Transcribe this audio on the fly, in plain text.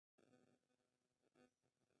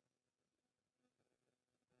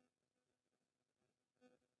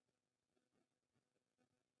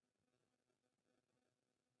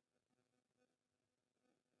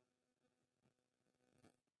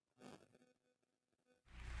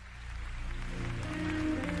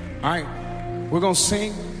All right, we're gonna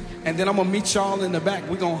sing, and then I'm gonna meet y'all in the back.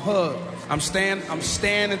 We're gonna hug. I'm standing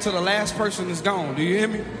until the last person is gone. Do you hear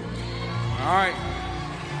me? All right.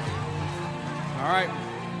 All right.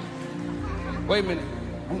 Wait a minute.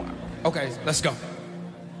 Okay, let's go.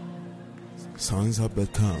 Sons have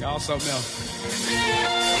become. Y'all something else.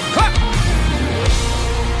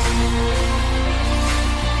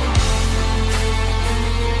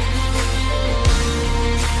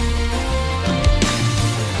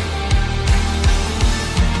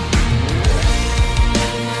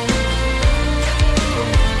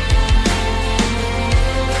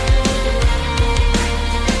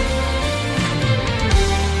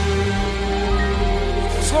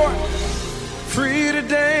 Free to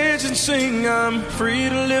dance and sing, I'm free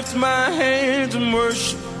to lift my hands and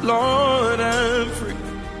worship. Lord, I'm free.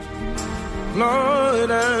 Lord,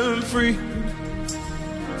 I'm free.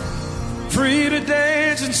 Free to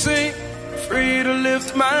dance and sing, free to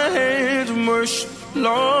lift my hands and worship.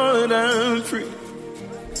 Lord, I'm free.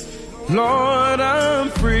 Lord, I'm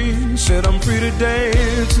free. Said I'm free to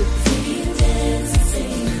dance. Free to dance and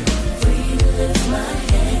sing, free to lift my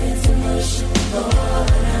hands and worship. Lord,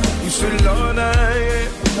 I'm free. You said, Lord, I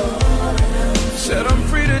am. Lord, I'm free. Said I'm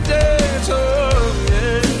free to dance, oh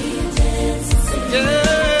yeah. Free to dance and sing, Yeah.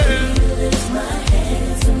 free to lift my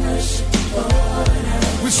hands and worship. Lord, I'm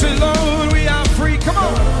free. We say, Lord, we are free. Come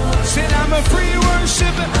on. Said I'm a free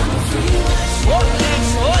worshiper. I'm a free worshiper.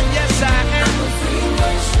 Oh yes, I am. I'm a free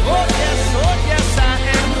worshiper. Oh yes, I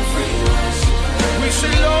am. I'm a free worshiper. We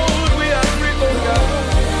say, Lord, we are free, oh God.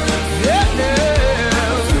 Yeah, yeah.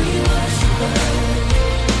 I'm a free worshiper.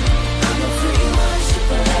 I'm a free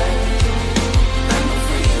worshiper. I'm a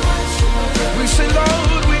free worshiper. We say,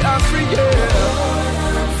 Lord, we are free,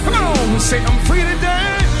 yeah. Come on, we say, I'm free to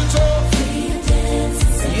dance, oh. Free to dance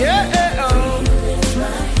and sing. Yeah, Free to lift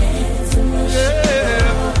my hands and worship.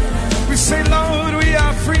 yeah. We say, Lord, we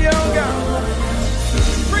are free, oh God.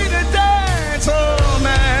 Free to dance, oh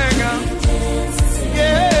my God. Free to dance and sing.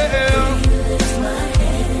 Yeah. Free to lift my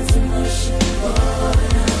hands and worship. Lord,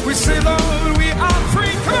 I'm We say, Lord, we are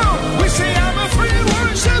free. Come on. We say, I'm a free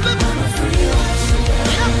worshiper. a free worshiper.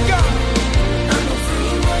 Yes, God. I'm a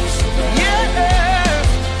free worshiper.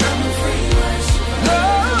 Yeah. I'm a free worshiper.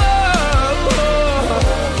 Lord.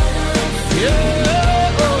 Yeah.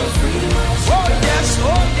 Free worshiper.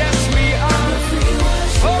 Oh, yes, we are. Free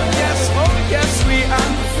worshiper. Oh, yes, we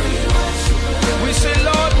are. Free worshiper. We say,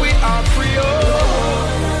 Lord, we are free.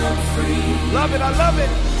 Oh, I'm free. love it. I love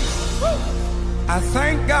it. Woo. I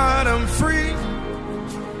thank God I'm free.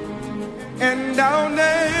 And I'll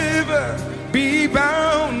never be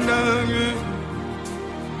bound again.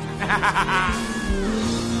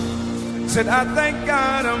 Said, I thank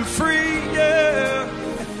God I'm free, yeah.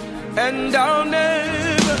 And I'll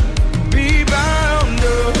never be bound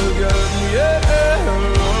again, yeah.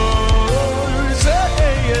 Oh, say,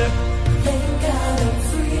 yeah. Thank God I'm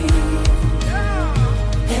free.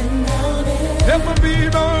 And I'll Never be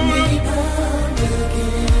bound. be bound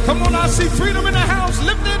again. Come on, I see freedom in the house.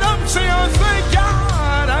 Lift it up, say, oh, thank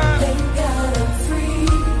God. Thank God I'm free.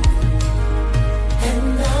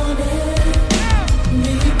 And I'll never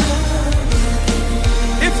be bound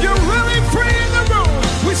again. If you're really free in the room,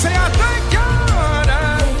 we say, I thank God.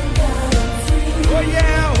 Thank God I'm free. Oh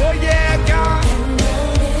yeah, God. And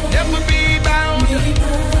I'll Never be bound. be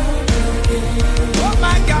bound again. Oh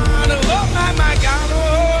my God, oh my God, oh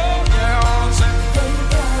yeah. Say, Thank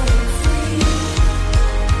God I'm free.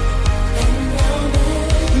 And I'll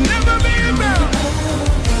never be bound.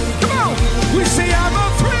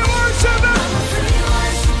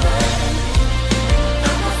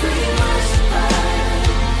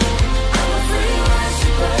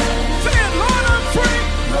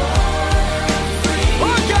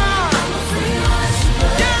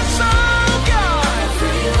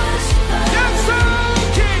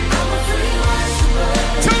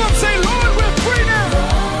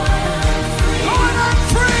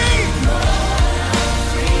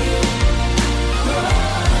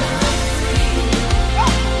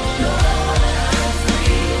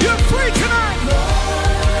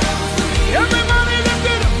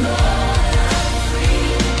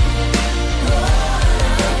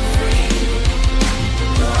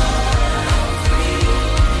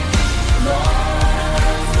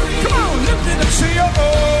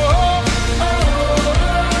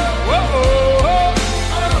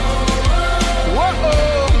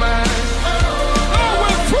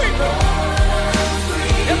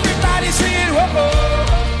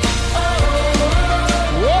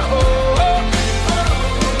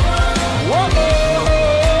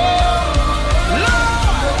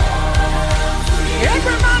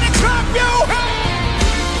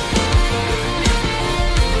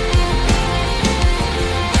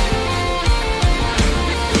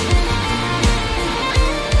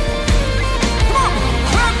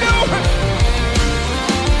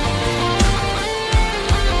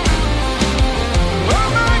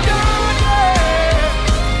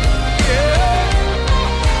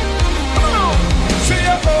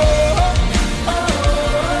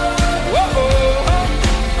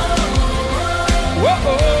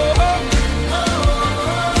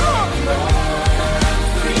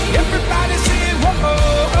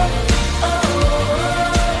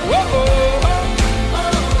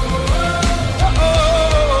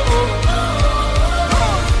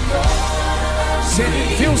 Said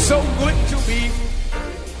it feels so good to be.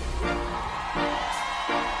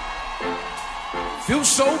 Feels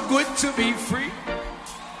so good to be free.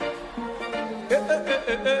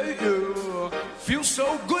 Feels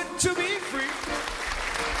so good to be free.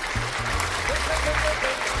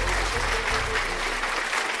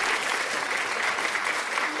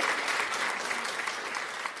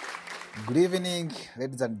 Good evening,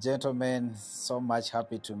 ladies and gentlemen. So much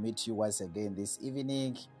happy to meet you once again this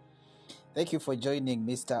evening. Thank you for joining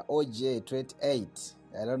Mr. OJ28.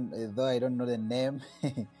 Though I don't know the name,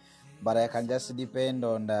 but I can just depend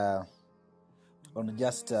on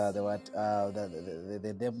just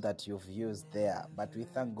the name that you've used there. But we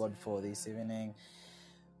thank God for this evening.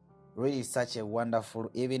 Really, such a wonderful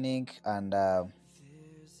evening, and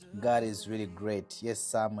God is really great. Yes,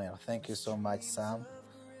 Samuel. Thank you so much, Sam.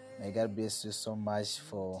 May God bless you so much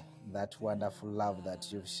for that wonderful love that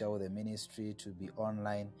you've shown the ministry to be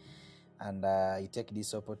online. And I take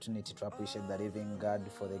this opportunity to appreciate the living God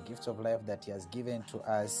for the gift of life that He has given to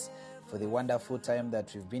us, for the wonderful time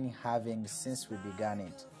that we've been having since we began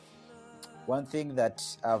it. One thing that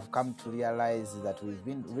I've come to realize is that we've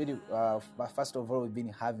been really, first of all, we've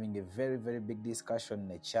been having a very, very big discussion in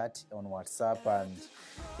the chat on WhatsApp, and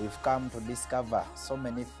we've come to discover so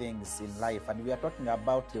many things in life. And we are talking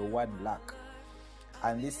about the word lack.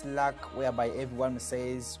 And this lack, whereby everyone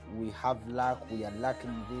says we have lack, we are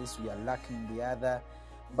lacking this, we are lacking the other.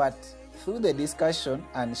 But through the discussion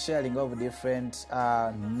and sharing of different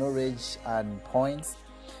knowledge and points,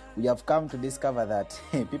 we have come to discover that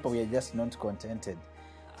people were just not contented.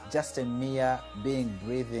 Just a mere being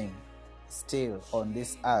breathing still on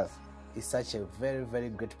this earth is such a very, very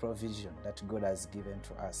great provision that God has given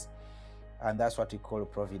to us. And that's what we call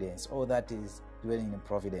providence. All that is dwelling in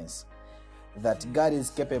providence. That God is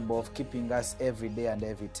capable of keeping us every day and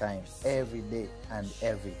every time. Every day and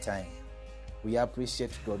every time. We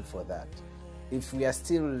appreciate God for that. If we are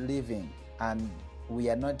still living and we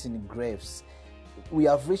are not in graves, we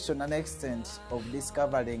have reached on an extent of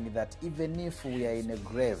discovering that even if we are in a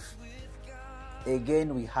grave,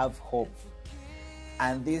 again we have hope.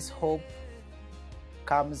 And this hope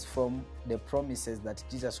comes from the promises that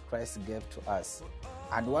Jesus Christ gave to us.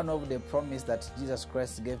 And one of the promises that Jesus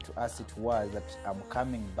Christ gave to us, it was that I'm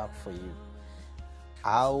coming back for you.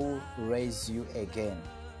 I'll raise you again,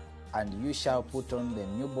 and you shall put on the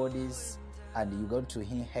new bodies, and you're going to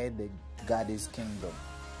inherit the God's kingdom.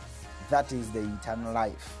 That is the eternal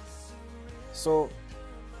life. So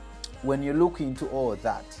when you look into all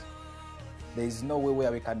that, there is no way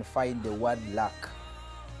where we can find the word lack.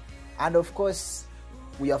 And of course,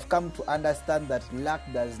 we have come to understand that lack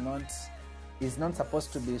is not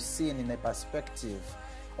supposed to be seen in a perspective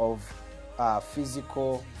of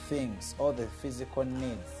physical things, all the physical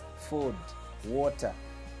needs, food, water,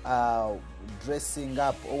 dressing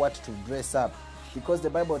up, or what to dress up. Because the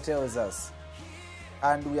Bible tells us,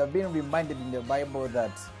 and we have been reminded in the Bible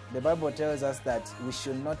that the Bible tells us that we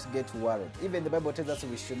should not get worried. Even the Bible tells us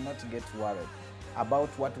we should not get worried about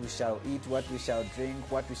what we shall eat, what we shall drink,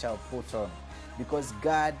 what we shall put on. Because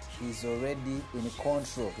God is already in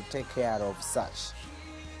control to take care of such.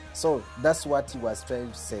 So that's what He was trying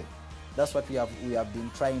to say. That's what we have been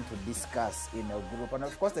trying to discuss in a group. And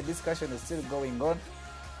of course the discussion is still going on.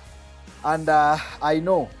 And I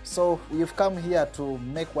know. So we've come here to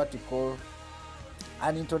make what we call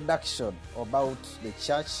an introduction about the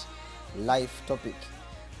church life topic.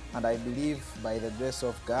 And I believe by the grace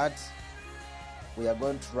of God, we are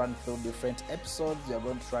going to run through different episodes. We are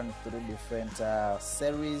going to run through different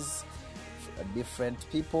series, different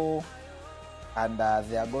people, and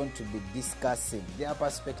they are going to be discussing their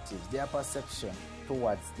perspectives, their perception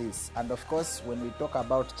towards this. And of course, when we talk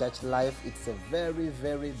about church life, it's a very,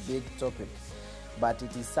 very big topic, but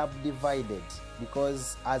it is subdivided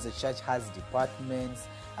because as a church has departments,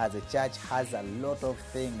 as a church has a lot of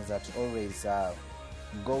things that always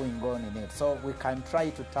going on in it. So we can try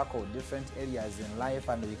to tackle different areas in life,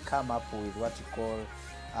 and we come up with what you call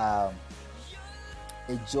a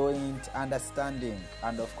joint understanding.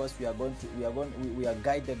 And of course we are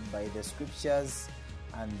guided by the scriptures,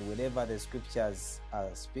 and whenever the scriptures are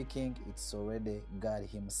speaking, it's already God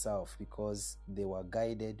Himself, because they were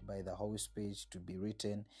guided by the Holy Spirit to be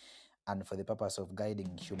written and for the purpose of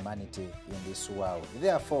guiding humanity in this world.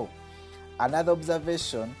 Therefore, another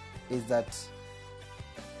observation is that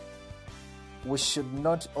we should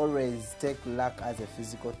not always take lack as a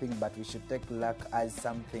physical thing, but we should take lack as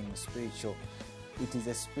something spiritual. It is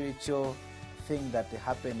a spiritual thing that is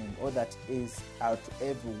happening, or that is out to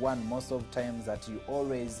everyone most of times, that you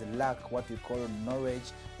always lack what we call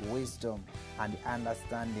knowledge, wisdom, and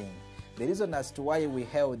understanding. The reason as to why we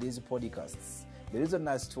held these podcasts the reason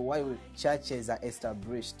as to why churches are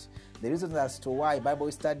established, the reason as to why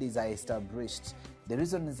Bible studies are established, the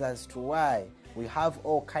reason is as to why we have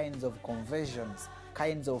all kinds of conversions,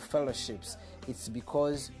 kinds of fellowships. It's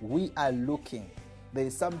because we are looking. There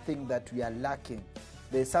is something that we are lacking.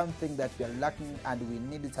 There is something that we are lacking and we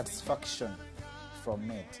need satisfaction from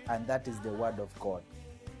it, and that is the Word of God.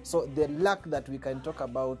 So the lack that we can talk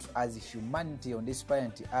about as humanity on this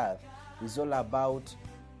planet Earth is all about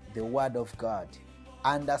the Word of God.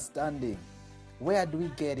 Understanding. Where do we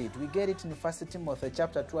get it? We get it in 1 Timothy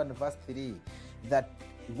chapter 2 and verse 3, that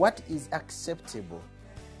what is acceptable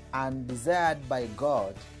and desired by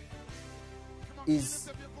God is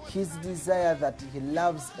his desire that he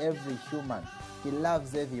loves every human, he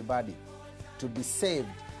loves everybody to be saved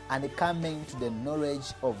and coming to the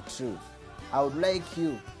knowledge of truth. I would like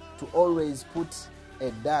you to always put a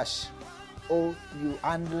dash or you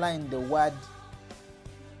underline the word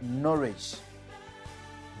knowledge.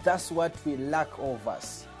 That's what we lack of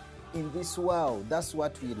us. In this world, that's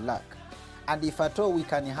what we lack. And if at all we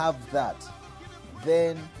can have that,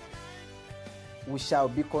 then we shall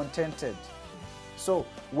be contented. So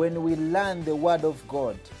when we learn the Word of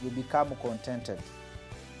God, we become contented.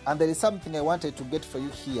 And there is something I wanted to get for you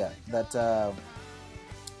here that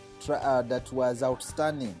that was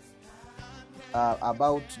outstanding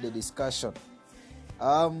about the discussion.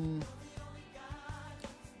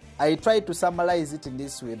 I try to summarize it in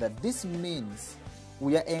this way, that this means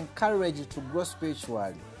we are encouraged to grow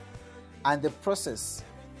spiritually, and the process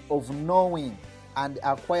of knowing and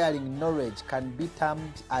acquiring knowledge can be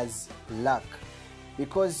termed as lack,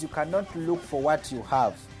 because you cannot look for what you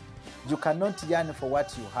have, you cannot yearn for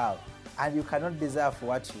what you have, and you cannot desire for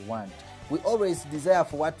what you want. We always desire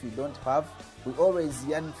for what we don't have, we always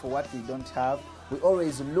yearn for what we don't have, we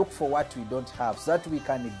always look for what we don't have so that we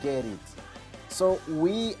can get it. So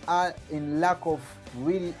we are in lack of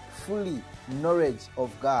really fully knowledge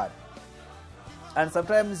of God. And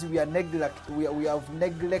sometimes we have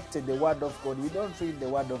neglected the Word of God. We don't read the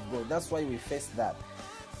Word of God. That's why we face that.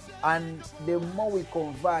 And the more we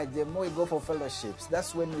converge, the more we go for fellowships,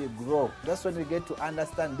 that's when we grow. That's when we get to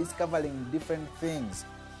understand, discovering different things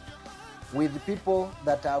with people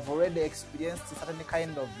that have already experienced certain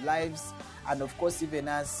kind of lives. And of course, even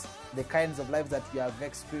as the kinds of lives that we have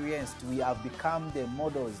experienced, we have become the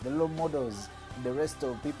models, the role models, the rest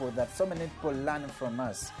of people, that so many people learn from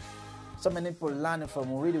us. So many people learn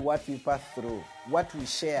from really what we pass through, what we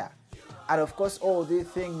share. And of course, all these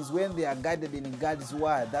things, when they are guided in God's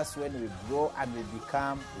Word, that's when we grow and we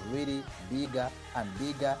become really bigger and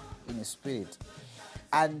bigger in the Spirit.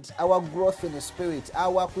 And our growth in the Spirit,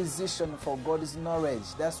 our acquisition for God's knowledge,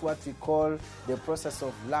 that's what we call the process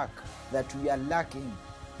of lack, that we are lacking.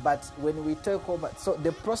 But when we talk about, so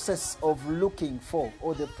the process of looking for,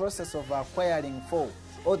 or the process of acquiring for,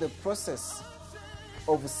 or the process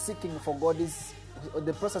of seeking for God's,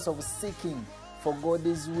 the process of seeking for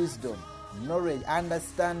God's wisdom, knowledge,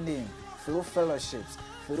 understanding, through fellowships,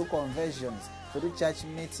 through conversions, through church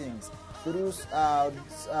meetings, through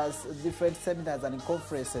different seminars and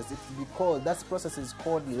conferences, it's because that process is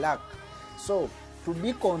called lack. So to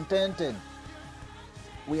be contented,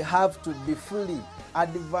 we have to be fully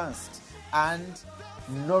advanced and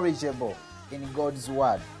knowledgeable in God's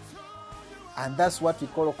Word. And that's what we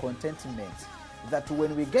call contentment. That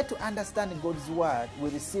when we get to understand God's Word,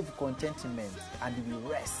 we receive contentment and we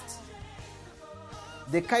rest.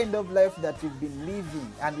 The kind of life that we've been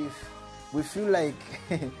living, and we feel like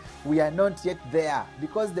we are not yet there,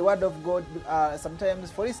 because the Word of God,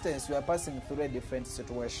 sometimes, for instance, we are passing through a different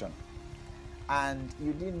situation, and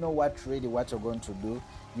you didn't know what you're going to do,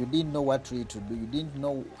 you didn't know what really to do, you didn't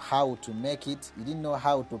know how to make it, you didn't know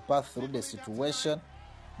how to pass through the situation.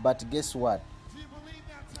 But guess what?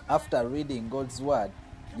 After reading God's Word,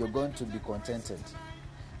 you're going to be contented.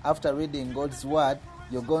 After reading God's Word,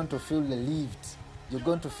 you're going to feel relieved. You're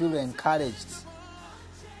going to feel encouraged.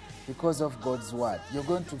 Because of God's Word, you're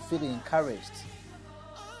going to feel encouraged.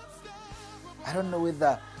 I don't know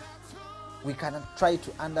whether we can try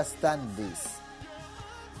to understand this.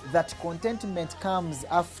 That contentment comes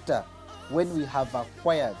after when we have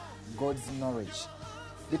acquired God's knowledge.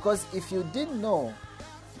 Because if you didn't know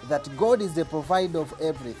that God is the provider of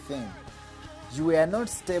everything, you were not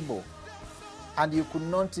stable and you could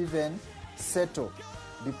not even settle,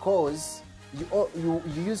 because you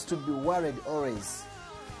used to be worried always.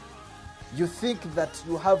 You think that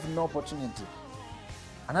you have no opportunity.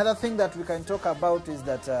 Another thing that we can talk about is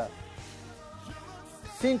that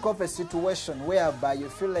think of a situation whereby you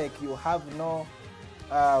feel like you have no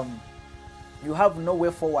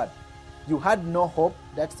way forward. You had no hope.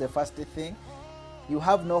 That's the first thing. You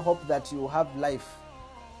have no hope that you have life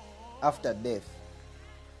after death.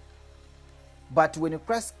 But when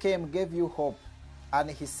Christ came, gave you hope, and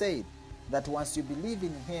he said that once you believe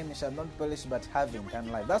in him, you shall not perish but have eternal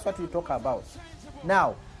life. That's what we talk about.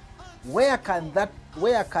 Now, where can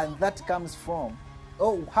that comes from?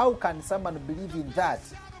 Oh, how can someone believe in that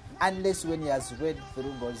unless when he has read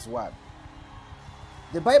through God's word?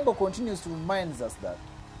 The Bible continues to remind us that.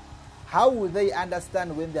 How will they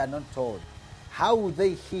understand when they are not told? How will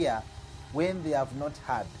they hear when they have not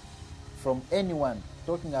heard from anyone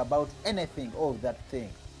talking about anything of that thing?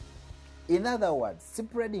 In other words,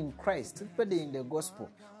 spreading Christ, spreading the gospel,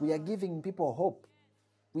 we are giving people hope.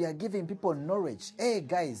 We are giving people knowledge. Hey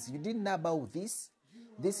guys, you didn't know about this?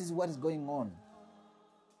 This is what is going on.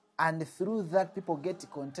 And through that, people get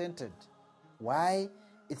contented. Why?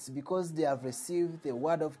 It's because they have received the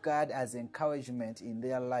word of God as encouragement in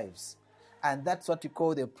their lives. And that's what we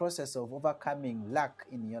call the process of overcoming lack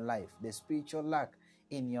in your life, the spiritual lack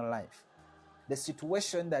in your life. The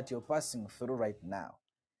situation that you're passing through right now.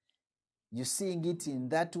 You're seeing it in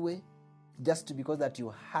that way just because that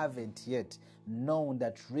you haven't yet known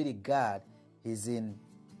that really God is in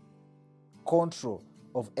control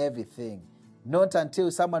of everything. Not until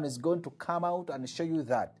someone is going to come out and show you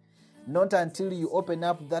that. Not until you open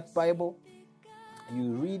up that Bible,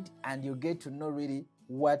 you read and you get to know really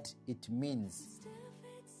what it means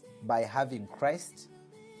by having Christ,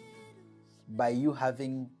 by you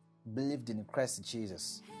having believed in Christ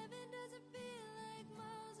Jesus.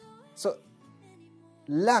 So,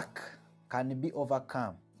 lack can be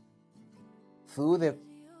overcome through the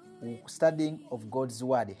studying of God's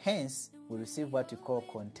word. Hence, we receive what we call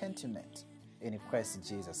contentment in Christ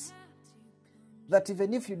Jesus. That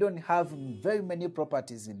even if you don't have very many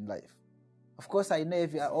properties in life, of course, I know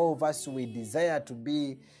if all of us, we desire to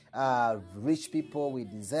be rich people, we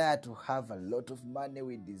desire to have a lot of money,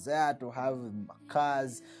 we desire to have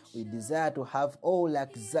cars, we desire to have all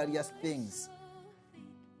luxurious things.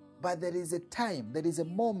 But there is a time, there is a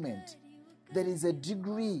moment, there is a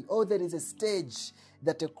degree, or there is a stage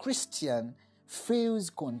that a Christian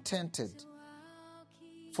feels contented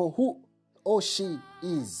for who or she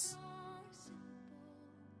is.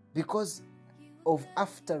 Because of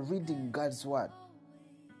after reading God's word.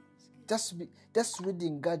 Just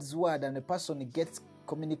reading God's word and a person gets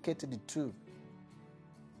communicated to.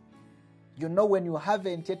 You know, when you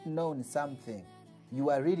haven't yet known something, you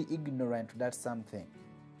are really ignorant to that something.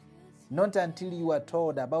 Not until you are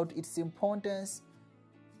told about its importance,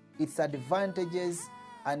 its advantages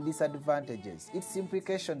and disadvantages, its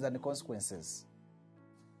implications and consequences.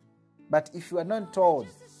 But if you are not told,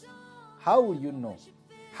 how will you know?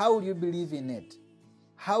 How will you believe in it?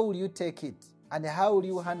 How will you take it? And how will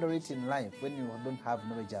you handle it in life when you don't have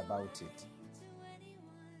knowledge about it?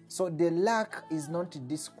 So the lack is not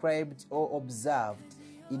described or observed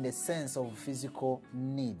in the sense of physical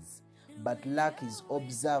needs, but lack is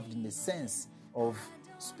observed in the sense of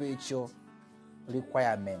spiritual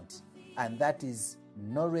requirement. And that is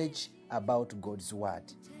knowledge about God's word.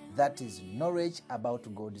 That is knowledge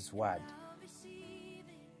about God's word.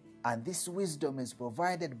 And this wisdom is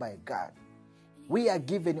provided by God. We are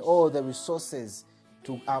given all the resources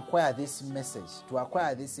to acquire this message, to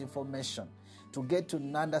acquire this information, to get to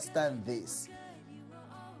understand this.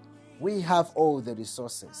 We have all the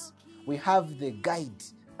resources. We have the guide,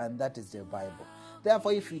 and that is the Bible.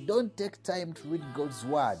 Therefore, if we don't take time to read God's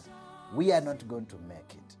word, we are not going to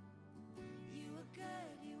make it.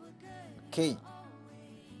 Okay.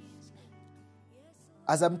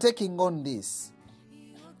 As I'm taking on this,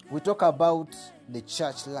 we talk about the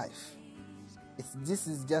church life. This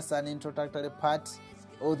is just an introductory part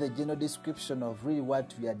or the general description of really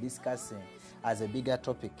what we are discussing as a bigger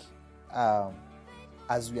topic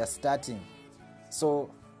as we are starting.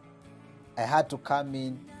 So I had to come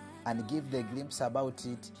in and give the glimpse about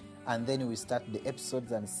it, and then we start the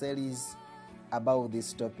episodes and series about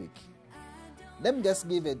this topic. Let me just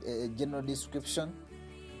give a general description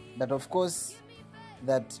that, of course,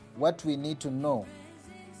 that what we need to know.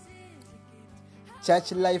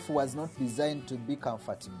 Church life was not designed to be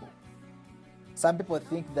comfortable. Some people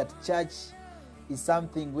think that church is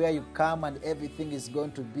something where you come and everything is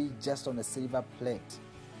going to be just on a silver plate.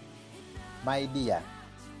 My dear,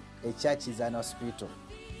 a church is an hospital.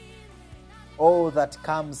 All that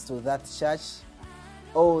comes to that church,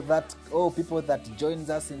 all people that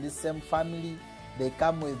joins us in the same family, they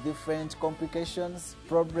come with different complications,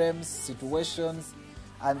 problems, situations,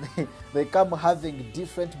 and they come having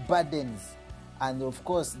different burdens. And of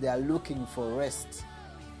course, they are looking for rest.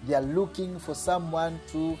 They are looking for someone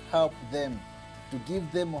to help them, to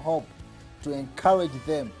give them hope, to encourage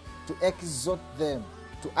them, to exhort them,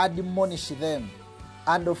 to admonish them.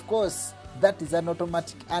 And of course, that is an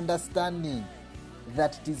automatic understanding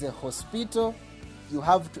that it is a hospital. You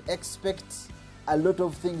have to expect a lot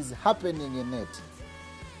of things happening in it.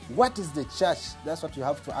 What is the church? That's what you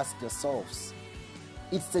have to ask yourselves.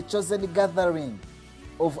 It's a chosen gathering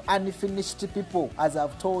of unfinished people, as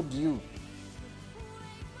I've told you,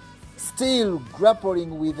 still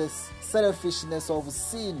grappling with the selfishness of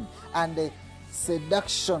sin and the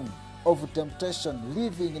seduction of temptation,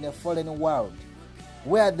 living in a fallen world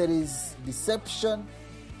where there is deception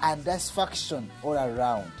and dysfunction all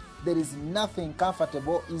around. There is nothing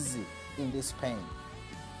comfortable, easy in this pain.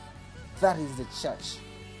 That is the church.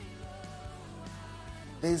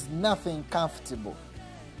 There is nothing comfortable.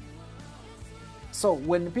 So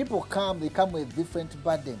when people come, they come with different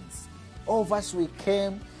burdens. All of us, we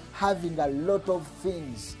came having a lot of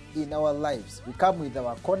things in our lives. We come with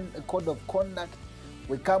our code of conduct.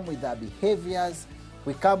 We come with our behaviors.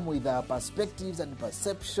 We come with our perspectives and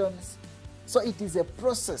perceptions. So it is a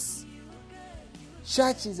process.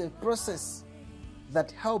 Church is a process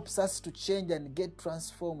that helps us to change and get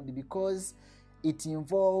transformed because it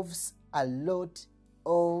involves a lot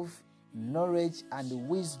of knowledge and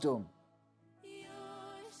wisdom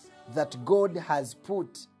that God has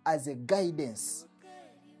put as a guidance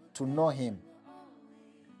to know Him.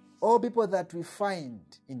 All people that we find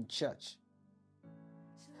in church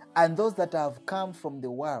and those that have come from the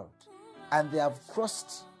world and they have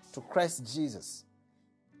crossed to Christ Jesus,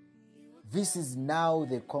 this is now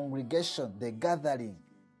the congregation, the gathering,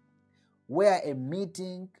 where a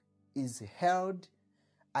meeting is held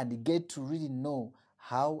and get to really know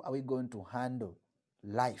how are we going to handle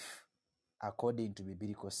life according to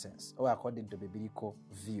biblical sense or according to biblical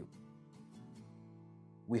view.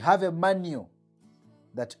 We have a manual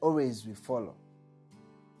that always we follow,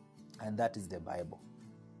 and that is the Bible.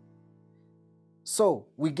 So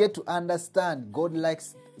we get to understand God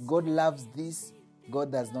loves this,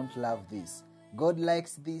 God does not love this. God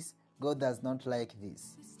likes this, God does not like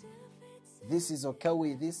this. This is okay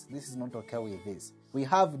with this is not okay with this. We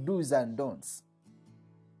have do's and don'ts.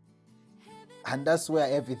 And that's where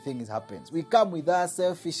everything happens. We come with our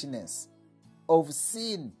selfishness of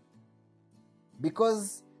sin.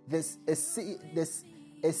 Because a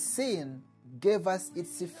sin gave us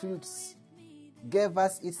its fruits, gave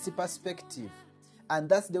us its perspective. And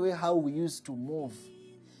that's the way how we used to move.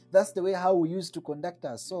 That's the way how we used to conduct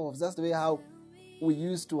ourselves. That's the way how we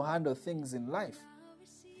used to handle things in life.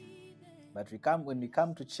 But when we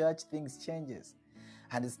come to church, things changes.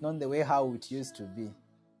 And it's not the way how it used to be.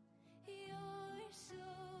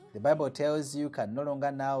 The Bible tells you can no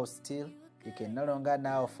longer now steal. You can no longer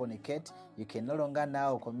now fornicate. You can no longer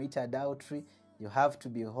now commit adultery. You have to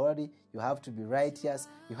be holy. You have to be righteous.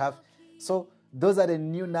 So those are the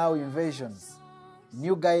new now invasions,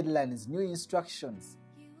 new guidelines, new instructions.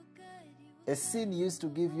 A sin used to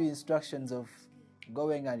give you instructions of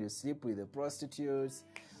going and you sleep with the prostitutes,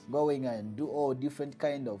 going and do all different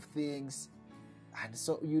kind of things. And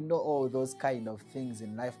so you know all those kind of things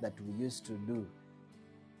in life that we used to do.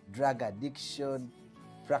 Drug addiction,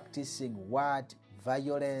 practicing what?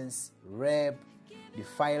 Violence, rape,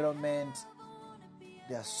 defilement.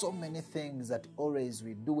 There are so many things that always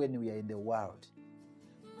we do when we are in the world.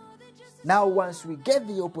 Now once we get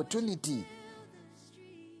the opportunity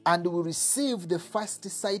and we receive the first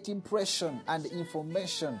sight impression and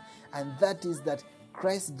information, and that is that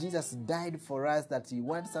Christ Jesus died for us, that He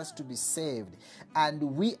wants us to be saved. And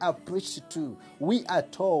we are preached to, we are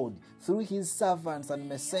told through His servants and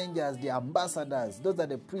messengers, the ambassadors, those are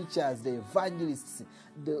the preachers, the evangelists,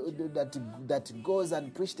 that goes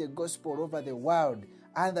and preach the gospel over the world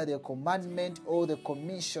under the commandment or the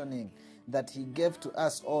commissioning that He gave to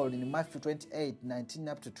us all in Matthew 28, 19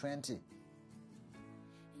 up to 20.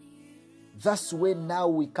 That's when now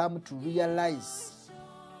we come to realize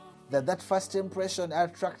that first impression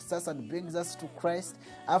attracts us and brings us to Christ.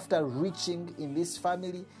 After reaching in this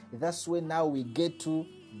family, that's when now we get to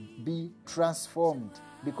be transformed.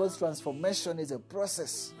 Because transformation is a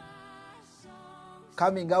process.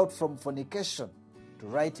 Coming out from fornication to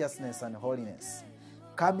righteousness and holiness.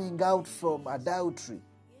 Coming out from adultery.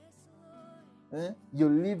 You're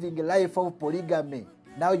living a life of polygamy.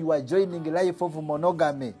 Now you are joining a life of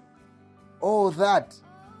monogamy. All that.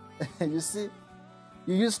 You see?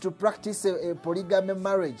 You used to practice a polygamy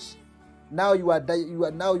marriage. Now you are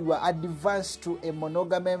advanced to a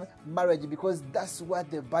monogamy marriage because that's what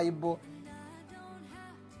the Bible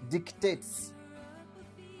dictates.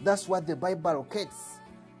 That's what the Bible locates.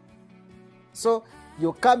 So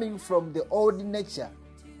you're coming from the old nature.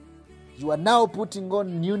 You are now putting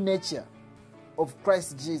on new nature of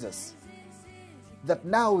Christ Jesus. That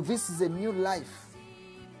now this is a new life,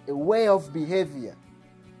 a way of behavior,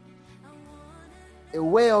 a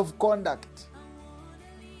way of conduct,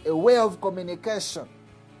 a way of communication.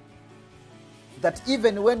 That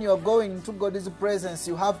even when you're going into God's presence,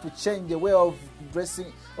 you have to change the way of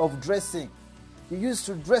dressing. You used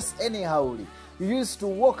to dress anyhowly. You used to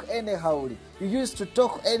walk anyhowly. You used to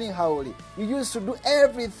talk anyhowly. You used to do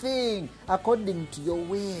everything according to your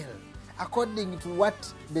will, according to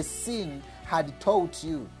what the sin had taught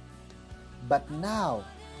you. But now,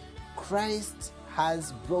 Christ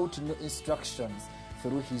has brought new instructions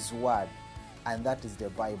through his word, and that is the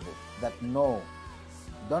Bible. That no,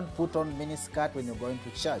 don't put on miniskirt when you're going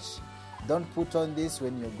to church. Don't put on this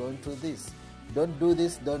when you're going to this. Don't do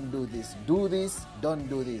this, don't do this. Do this, don't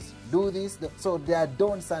do this. Do this. So there are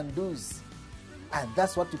don'ts and do's. And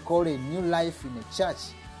that's what we call a new life in a church.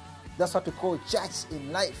 That's what we call church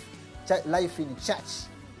in life. Life in church.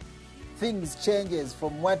 Things changes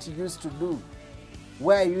from what you used to do,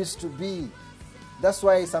 where you used to be. That's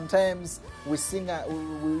why sometimes we sing.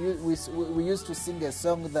 We used to sing a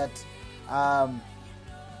song that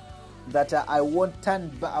I won't turn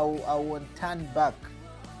back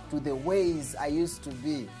to the ways I used to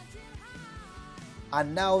be.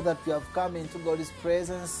 And now that we have come into God's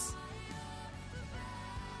presence,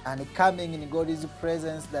 and coming in God's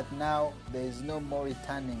presence, that now there is no more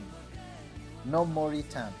returning, no more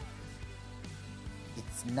return.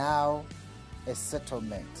 It's now a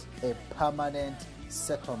settlement, a permanent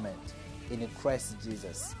settlement in Christ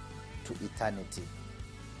Jesus to eternity.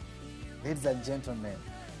 Ladies and gentlemen,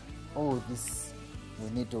 this we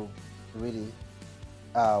need to really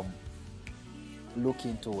look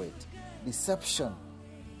into it. Deception,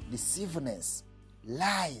 deceiveness,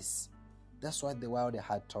 lies. That's what the world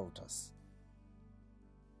had taught us.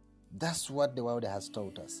 That's what the world has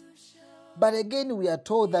taught us. But again, we are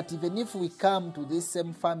told that even if we come to this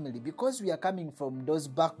same family, because we are coming from those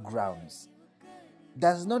backgrounds,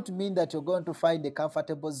 does not mean that you're going to find a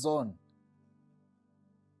comfortable zone.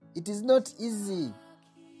 It is not easy.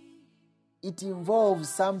 It involves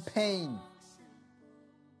some pain.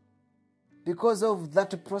 Because of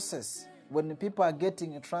that process, when people are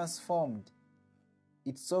getting transformed,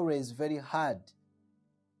 it's always very hard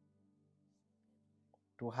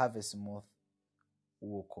to have a smooth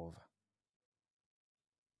walkover.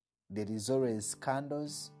 There is always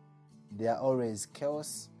scandals. There are always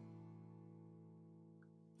chaos.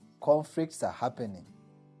 Conflicts are happening.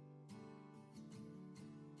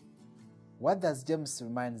 What does James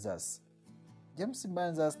remind us? James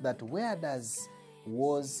reminds us that where does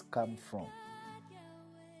wars come from?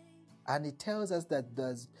 And he tells us that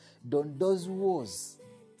those wars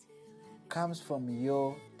comes from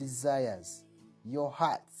your desires, your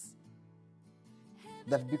hearts.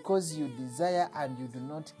 That because you desire and you do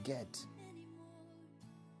not get.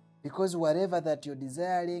 Because whatever that you're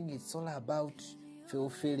desiring, it's all about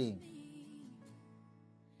fulfilling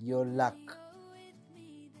your lack.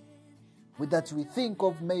 With that we think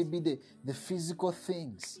of maybe the physical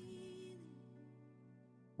things.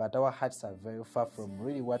 But our hearts are very far from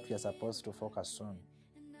really what we are supposed to focus on.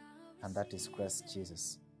 And that is Christ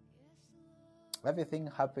Jesus. Everything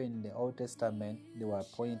happened in the Old Testament, they were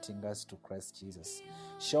pointing us to Christ Jesus,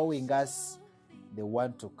 showing us the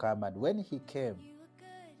one to come. And when he came,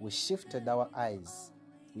 we shifted our eyes.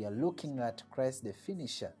 We are looking at Christ, the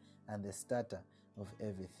finisher and the starter of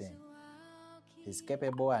everything. He's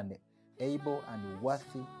capable and able and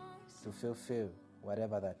worthy to fulfill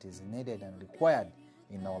whatever that is needed and required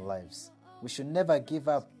in our lives. We should never give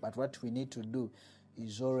up, but what we need to do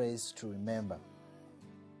is always to remember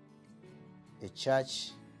a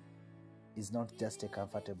church is not just a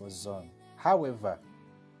comfortable zone. However,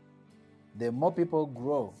 the more people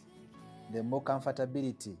grow, the more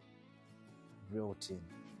comfortability brought in.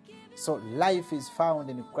 So life is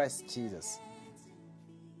found in Christ Jesus.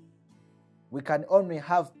 We can only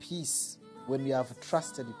have peace when we have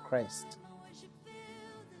trusted Christ.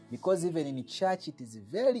 Because even in church, it is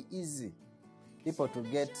very easy. People to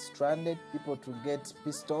get stranded, people to get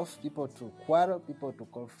pissed off, people to quarrel, people to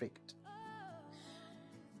conflict.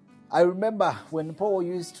 I remember when Paul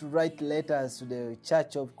used to write letters to the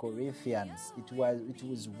church of Corinthians, it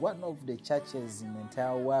was one of the churches in the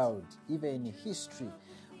entire world, even in the history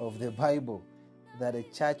of the Bible, that the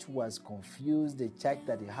church was confused, the church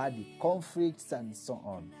that had conflicts and so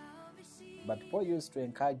on. But Paul used to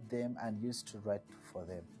encourage them and used to write for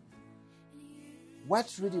them.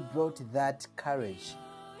 What really brought that courage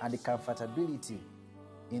and the comfortability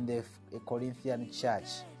in the Corinthian church?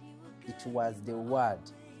 It was the word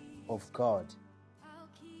of God,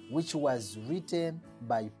 which was written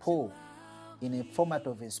by Paul in a format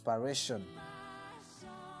of inspiration,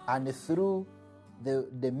 and through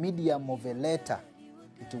the medium of a letter,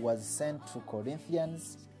 it was sent to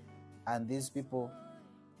Corinthians, and these people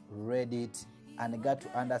read it and got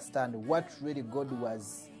to understand what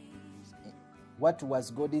was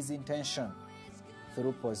God's intention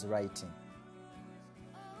through Paul's writing.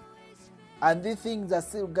 And these things are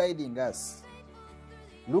still guiding us.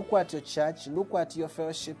 Look at your church, look at your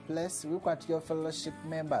fellowship place, look at your fellowship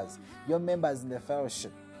members, your members in the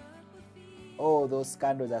fellowship. All those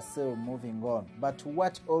candles are still moving on. But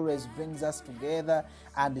what always brings us together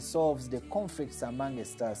and solves the conflicts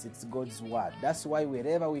amongst us, it's God's word. That's why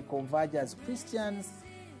wherever we converge as Christians,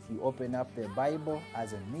 we open up the Bible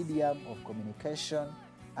as a medium of communication,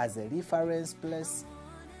 as a reference place,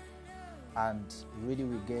 and really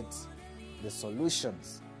we get the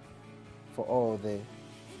solutions for all the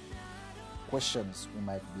questions we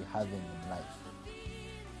might be having in life.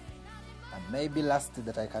 And maybe last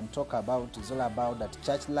that I can talk about is all about that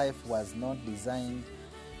church life was not designed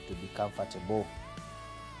to be comfortable.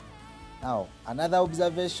 Now, another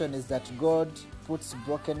observation is that God puts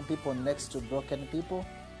broken people next to broken people,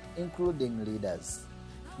 including leaders.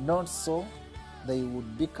 Not so they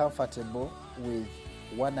would be comfortable with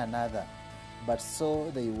one another, but so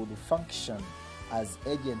they would function as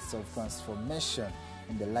agents of transformation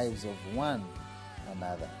in the lives of one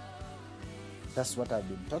another. That's what I've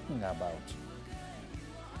been talking about.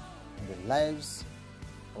 In the lives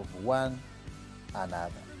of one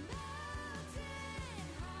another.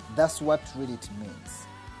 That's what really it means.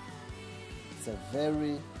 It's a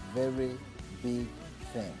very, very big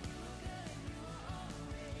thing.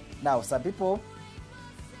 Now, some people,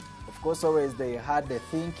 of course, always they had the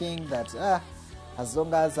thinking that as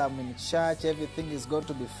long as I'm in church, everything is going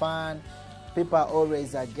to be fine. People are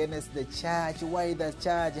always against the church. Why the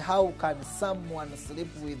church? How can someone sleep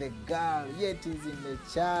with a girl yet is in the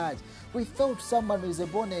church? We thought someone is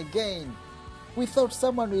born again. We thought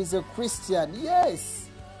someone is a Christian. Yes,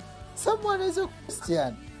 someone is a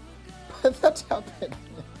Christian. But that happened.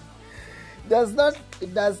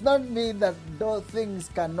 It does not mean that those things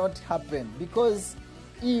cannot happen, because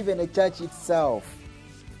even a church itself,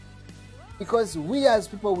 because we as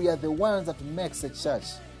people, we are the ones that makes a church.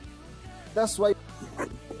 That's why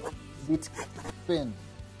it can happen.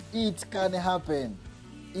 It can happen.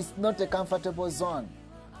 It's not a comfortable zone.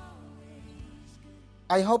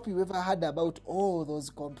 I hope you ever heard about all those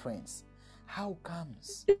complaints. How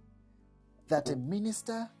comes that a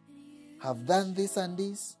minister have done this and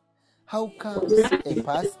this? How comes a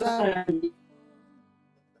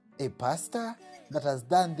pastor that has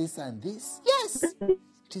done this and this? Yes,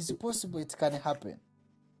 it is possible it can happen.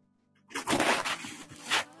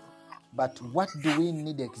 But what do we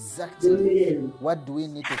need exactly? What do we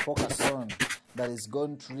need to focus on that is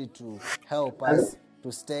going to really to help us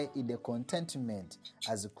to stay in the contentment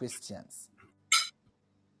as Christians?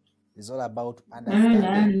 It's all about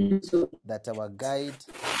understanding that our guide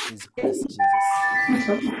is Christ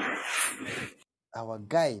Jesus. Our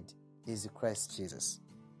guide is Christ Jesus.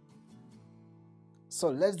 So,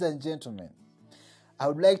 ladies and gentlemen, I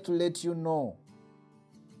would like to let you know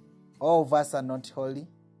all of us are not holy.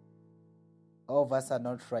 All of us are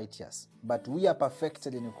not righteous, but we are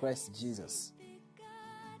perfected in Christ Jesus.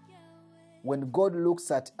 When God looks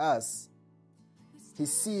at us, He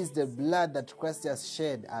sees the blood that Christ has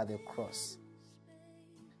shed at the cross.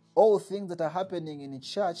 All things that are happening in a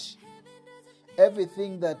church,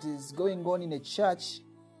 everything that is going on in a church,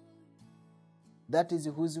 that is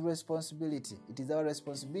whose responsibility? It is our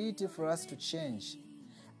responsibility for us to change.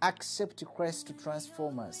 Accept Christ to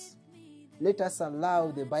transform us. Let us allow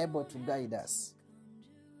the Bible to guide us.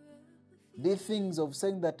 The things of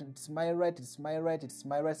saying that it's my right, it's my right, it's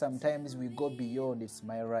my right, sometimes we go beyond it's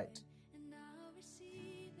my right.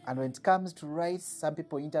 And when it comes to rights, some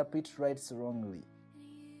people interpret rights wrongly.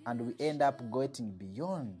 And we end up going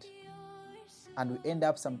beyond. And we end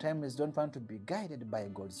up sometimes don't want to be guided by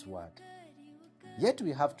God's word. Yet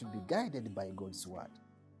we have to be guided by God's word.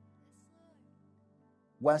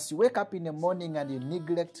 Once you wake up in the morning and you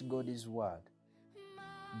neglect God's word,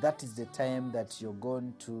 that is the time that you're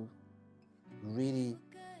going to really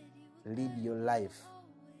lead your life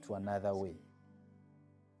to another way.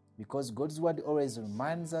 Because God's word always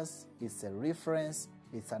reminds us, it's a reference,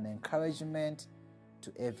 it's an encouragement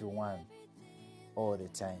to everyone all the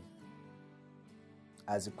time.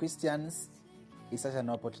 As Christians, it's such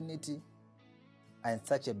an opportunity and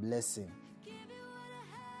such a blessing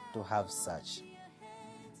to have such.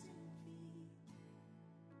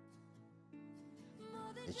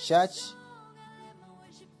 The church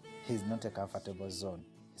is not a comfortable zone.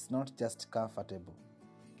 It's not just comfortable.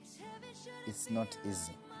 It's not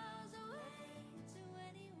easy.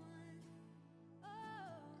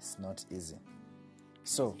 It's not easy.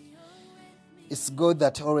 So, it's God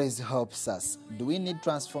that always helps us. Do we need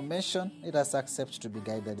transformation? Let us accept to be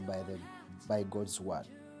guided by God's word.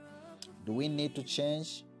 Do we need to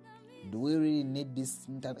change? Do we really need this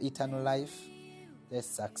eternal life?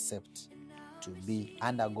 Let's accept to be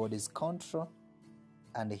under God's control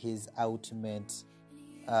and His ultimate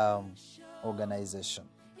organization.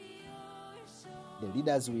 The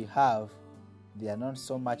leaders we have, they are not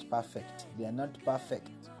so much perfect. They are not perfect.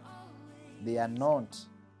 They are not.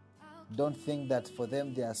 Don't think that for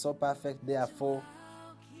them they are so perfect, therefore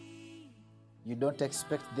you don't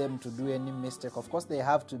expect them to do any mistake. Of course, they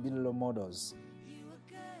have to be role models.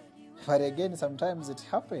 But again, sometimes it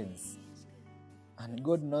happens. And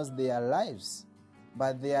God knows their lives.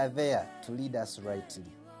 But they are there to lead us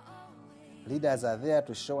rightly. Leaders are there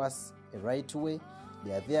to show us a right way.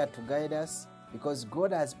 They are there to guide us because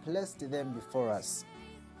God has placed them before us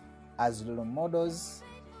as role models,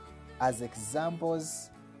 as examples,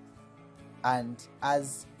 and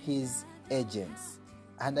as His agents.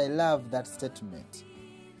 And I love that statement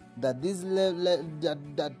that these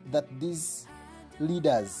these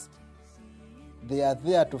leaders, they are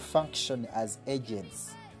there to function as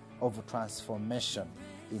agents of transformation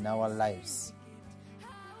in our lives.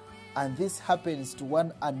 And this happens to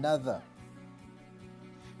one another.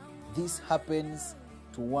 This happens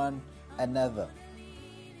to one another,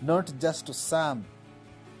 not just to some.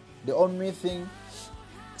 The only thing,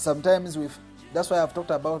 sometimes that's why I've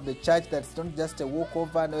talked about the church, that's not just a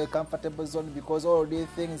walkover and a comfortable zone, because all these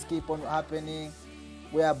things keep on happening,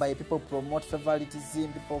 whereby people promote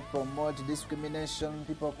favoritism, people promote discrimination,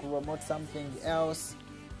 people promote something else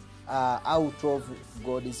out of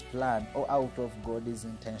God's plan or out of God's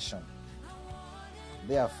intention.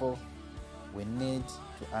 Therefore, we need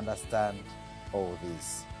to understand all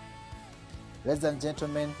this. Ladies and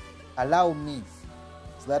gentlemen, allow me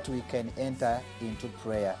so that we can enter into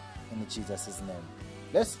prayer in Jesus' name.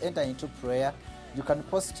 Let's enter into prayer. You can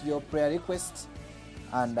post your prayer request,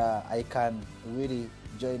 and I can really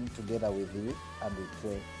join together with you and we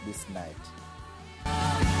pray this night.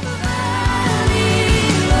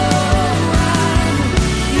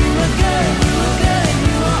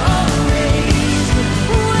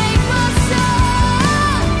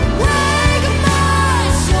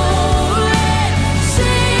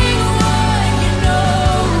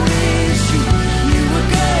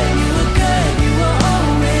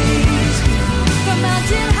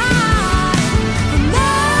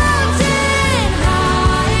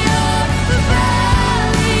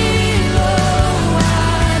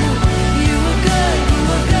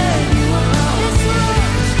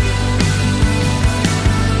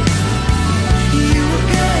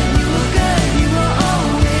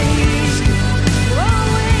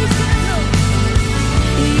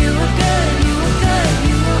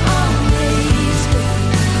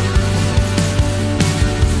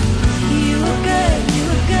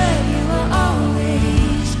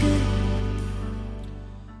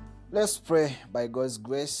 Let's pray by God's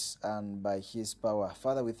grace and by His power.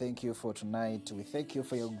 Father, we thank you for tonight. We thank you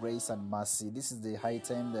for your grace and mercy. This is the high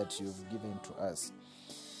time that you've given to us.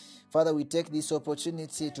 Father, we take this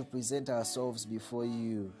opportunity to present ourselves before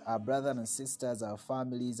you. Our brothers and sisters, our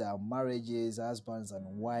families, our marriages, husbands and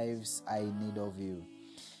wives are in need of you.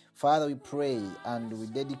 Father, we pray and we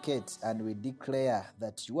dedicate and we declare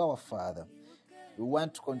that you are our Father. We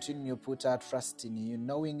want to continue to put our trust in you,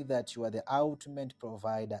 knowing that you are the ultimate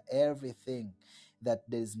provider, everything, that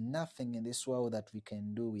there is nothing in this world that we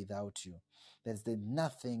can do without you. There's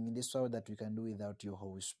nothing in this world that we can do without your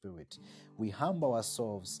Holy Spirit. We humble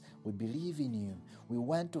ourselves. We believe in you. We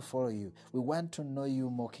want to follow you. We want to know you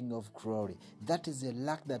more, King of glory. That is the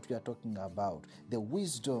lack that we are talking about. The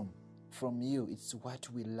wisdom from you, it's what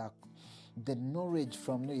we lack. The knowledge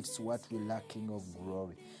from you, it's what we lack, King of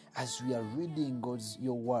glory. As we are reading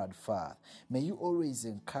your word, Father, may you always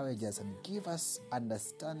encourage us and give us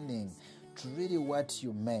understanding to really what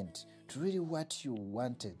you meant, to really what you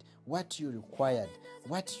wanted, what you required,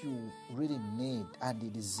 what you really need and you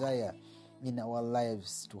desire in our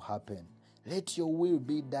lives to happen. Let your will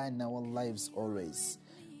be done in our lives always.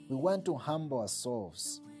 We want to humble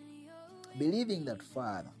ourselves, believing that,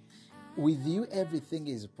 Father, with you everything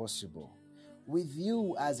is possible. With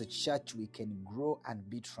you as a church we can grow and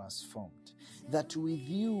be transformed. That with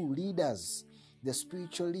you leaders, the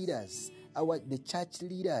spiritual leaders, the church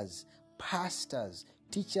leaders, pastors,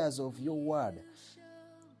 teachers of your word,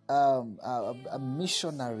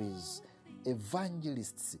 missionaries,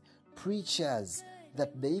 evangelists, preachers,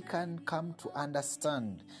 that they can come to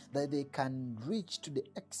understand, that they can reach to the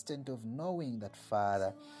extent of knowing that,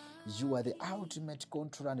 Father, you are the ultimate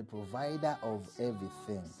controller and provider of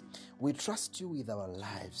everything. We trust you with our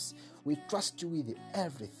lives. We trust you with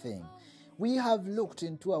everything. We have looked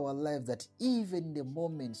into our lives that even the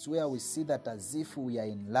moments where we see that as if we are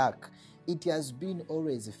in lack, it has been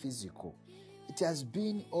always physical. It has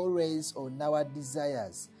been always on our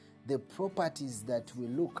desires, the properties that we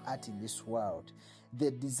look at in this world,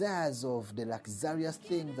 the desires of the luxurious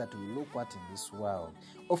things that we look at in this world.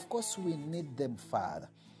 Of course, we need them, Father.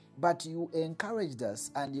 But you encouraged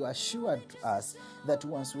us and you assured us that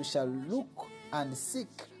once we shall look and seek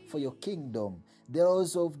for your kingdom,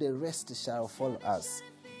 those of the rest shall follow us.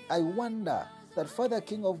 I wonder that, Father,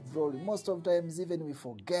 King of Glory, most of times even we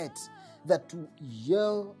forget that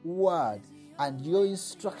your word and your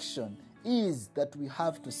instruction is that we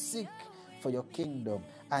have to seek for your kingdom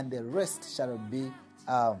and the rest shall be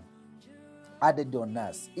added on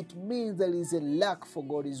us. It means there is a lack for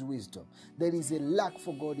God's wisdom. There is a lack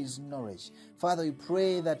for God's knowledge. Father, we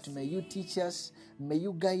pray that may you teach us, may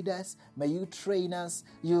you guide us, may you train us.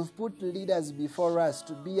 You've put leaders before us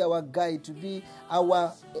to be our guide, to be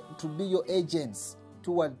your agents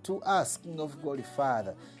to us, King of Glory,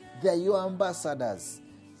 Father. They are your ambassadors.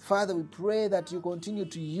 Father, we pray that you continue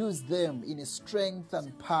to use them in strength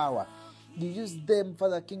and power. You use them,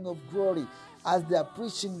 Father, King of Glory, as they are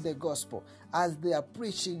preaching the gospel, as they are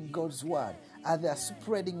preaching God's word, as they are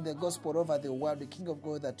spreading the gospel over the world, the King of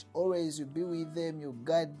God, that always you be with them, you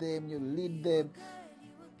guide them, you lead them,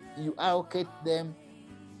 you allocate them,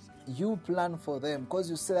 you plan for them, because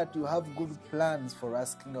you say that you have good plans for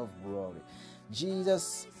us, King of Glory.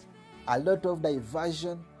 Jesus, a lot of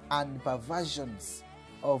diversion and perversions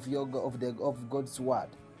of God's word.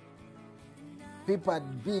 People are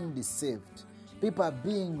being deceived. People are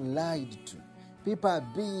being lied to. People are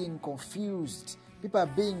being confused. People are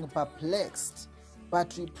being perplexed.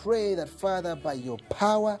 But we pray that, Father, by your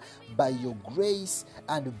power, by your grace,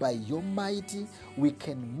 and by your mighty, we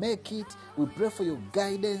can make it. We pray for your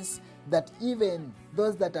guidance, that even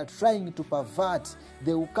those that are trying to pervert,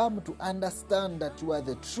 they will come to understand that you are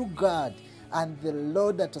the true God and the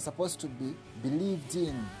Lord that are supposed to be believed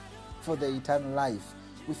in for the eternal life.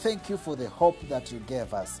 We thank you for the hope that you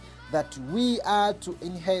gave us, that we are to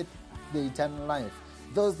inherit the eternal life,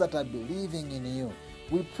 those that are believing in you.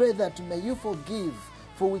 We pray that may you forgive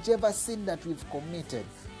for whichever sin that we've committed,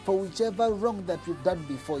 for whichever wrong that we've done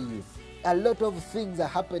before you. A lot of things are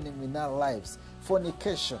happening in our lives: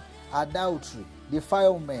 fornication, adultery,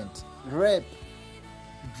 defilement, rape,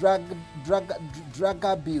 drug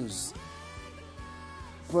abuse,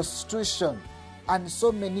 prostitution, and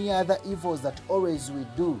so many other evils that always we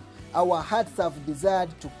do. Our hearts have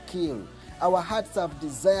desired to kill. Our hearts have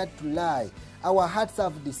desired to lie. Our hearts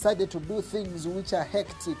have decided to do things which are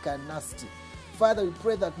hectic and nasty. Father, we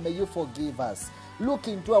pray that may you forgive us. Look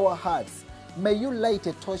into our hearts. May you light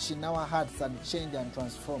a torch in our hearts and change and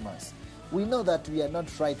transform us. We know that we are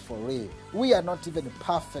not right for real. We are not even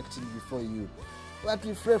perfect before you. But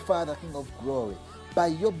we pray, Father, King of Glory, by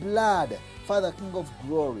your blood, Father, King of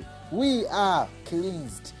Glory, we are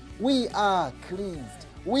cleansed. We are cleansed.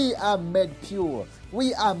 We are made pure.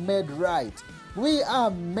 We are made right. We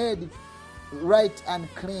are made right and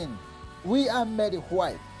clean. We are made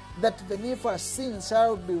white. That even if our sins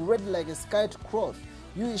shall be red like a scarlet cloth,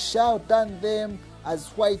 you shall turn them as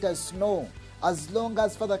white as snow. As long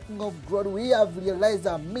as, Father, King of Glory, we have realized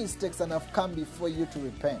our mistakes and have come before you to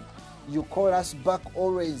repent. You call us back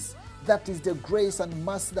always. That is the grace and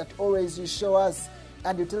mercy that always you show us.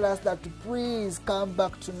 And you tell us that please come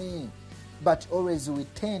back to me. But always we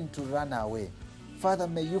tend to run away. Father,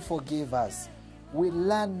 may you forgive us. We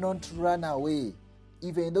learn not to run away,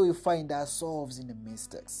 even though we find ourselves in the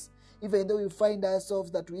mistakes. Even though we find ourselves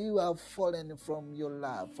that we have fallen from your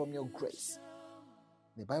love, from your grace.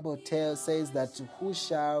 The Bible says that who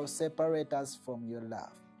shall separate us from your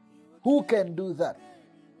love? Who can do that?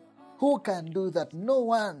 Who can do that? No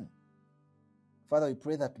one. Father, we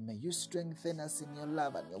pray that may you strengthen us in your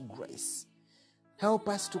love and your grace. Help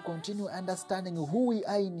us to continue understanding who we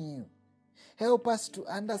are in you. Help us to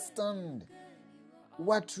understand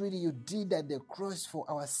what really you did at the cross for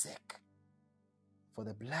our sake, for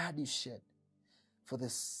the blood you shed, for the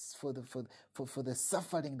suffering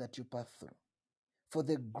that you passed through, for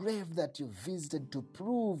the grave that you visited to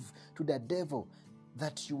prove to the devil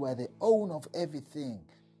that you are the owner of everything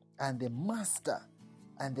and the master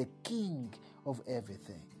and the king of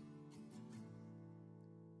everything.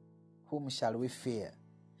 Whom shall we fear?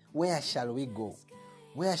 Where shall we go?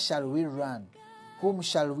 Where shall we run? Whom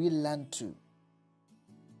shall we learn to?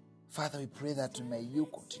 Father, we pray that may you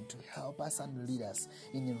continue to help us and lead us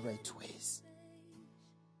in the right ways.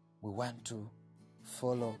 We want to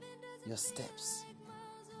follow your steps.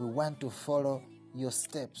 We want to follow your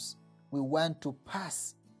steps. We want to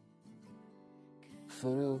pass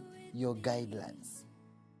through your guidelines.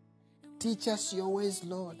 Teach us your ways,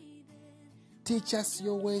 Lord. Teach us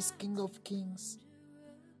your ways, King of Kings.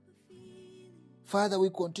 Father, we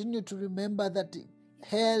continue to remember that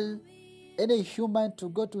hell, any human to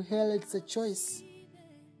go to hell, it's a choice.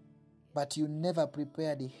 But you never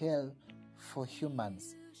prepared hell for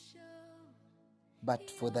humans, but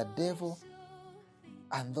for the devil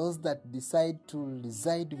and those that decide to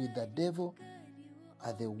reside with the devil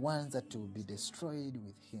are the ones that will be destroyed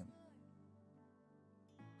with him.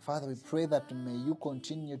 Father, we pray that may you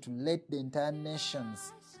continue to let the entire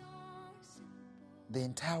nations, the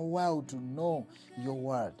entire world to know your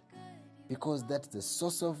word, because that's the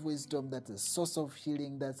source of wisdom, that's the source of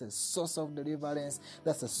healing, that's the source of deliverance,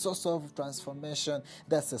 that's the source of transformation,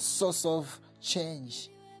 that's the source of change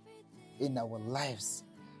in our lives.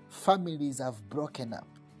 Families have broken up.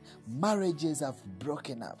 Marriages have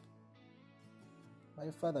broken up. My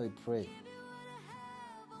Father, we pray,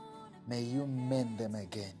 may you mend them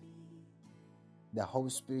again. The Holy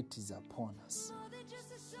Spirit is upon us.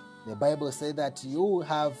 The Bible says that you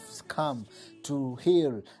have come to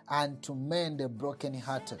heal and to mend the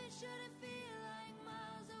brokenhearted.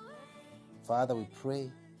 Father, we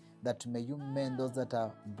pray that may you mend those that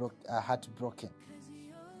are heartbroken.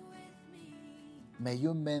 May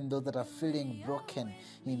you mend those that are feeling broken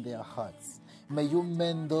in their hearts. May you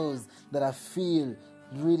mend those that are feel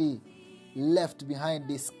really left behind,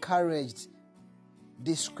 discouraged,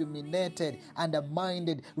 discriminated,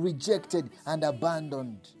 undermined, rejected, and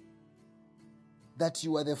abandoned. That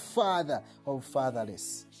you are the Father of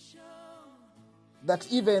fatherless. That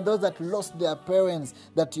even those that lost their parents,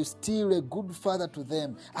 that you're still a good father to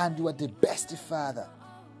them, and you are the best father.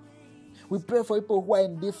 We pray for people who are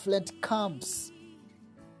in different camps.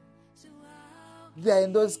 They are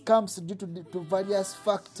in those camps due to various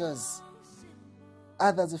factors.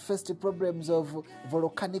 Others faced problems of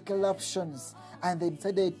volcanic eruptions, and they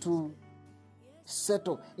decided to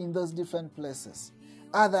settle in those different places.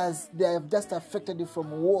 Others, they are just affected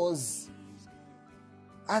from wars.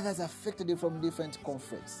 Others affected from different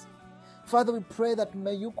conflicts. Father, we pray that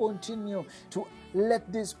may you continue to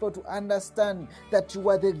let these people to understand that you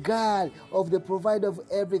are the God of the provider of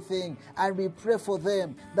everything. And we pray for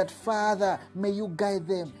them that, Father, may you guide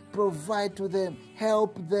them, provide to them,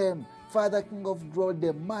 help them. Father, King of glory,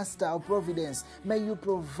 the Master of providence, may you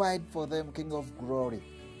provide for them, King of glory.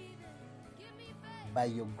 By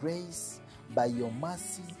your grace, by your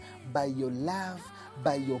mercy, by your love,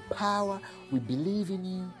 by your power, we believe in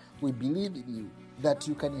you. We believe in you that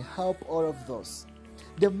you can help all of those.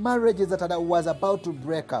 The marriages that was about to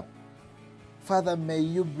break up, Father, may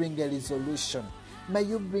you bring a resolution. May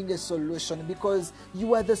you bring a solution, because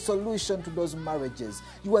you are the solution to those marriages.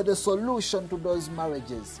 You are the solution to those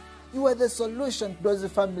marriages. You are the solution to those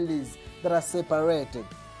families that are separated,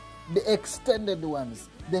 the extended ones,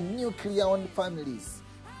 the nuclear families.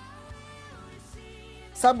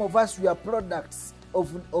 Some of us, we are products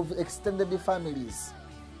of extended families.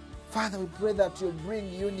 Father, we pray that you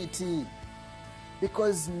bring unity,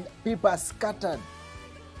 because people are scattered.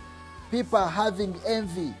 People are having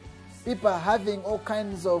envy. People are having all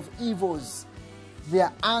kinds of evils. They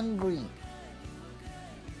are angry.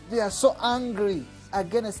 They are so angry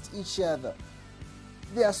against each other.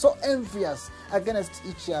 They are so envious against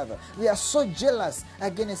each other. They are so jealous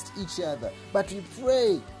against each other. But we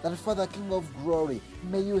pray that, Father, King of glory,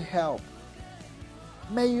 may you help.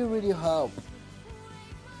 May you really help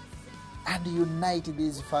and unite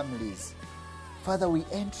these families. Father, we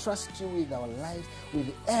entrust you with our lives,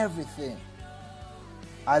 with everything.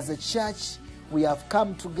 As a church, we have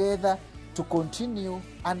come together to continue,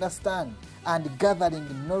 understand, and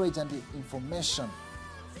gathering knowledge and information.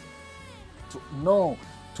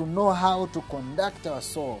 To know how to conduct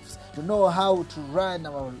ourselves, to know how to run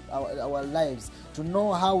our lives, to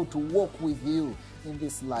know how to walk with you in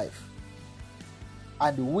this life.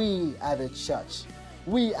 And we are the church.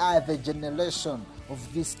 We are the generation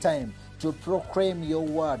of this time to proclaim your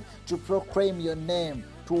word, to proclaim your name,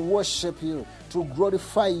 to worship you, to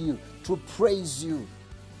glorify you, to praise you,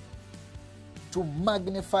 to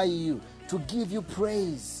magnify you, to give you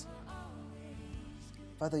praise.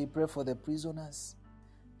 Father, we pray for the prisoners.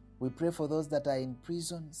 We pray for those that are in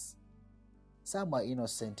prisons. Some are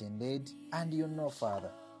innocent indeed, and you know,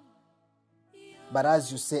 Father. But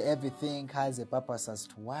as you say, everything has a purpose as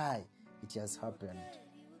to why it has happened.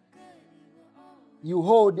 You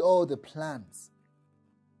hold all the plans.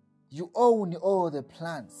 You own all the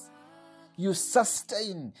plans. You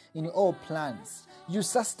sustain in all plans. You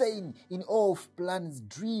sustain in all plans,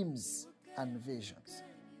 dreams, and visions.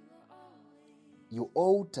 You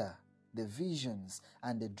alter the visions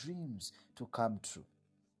and the dreams to come true.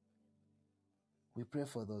 We pray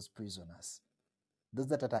for those prisoners, those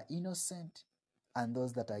that are innocent and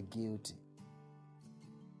those that are guilty.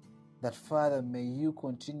 That, Father, may you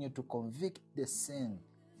continue to convict the sin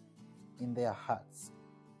in their hearts.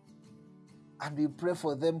 And we pray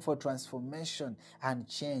for them for transformation and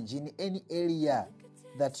change in any area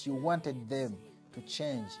that you wanted them to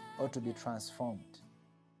change or to be transformed.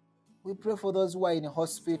 We pray for those who are in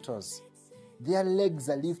hospitals. Their legs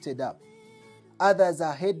are lifted up. Others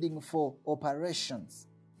are heading for operations.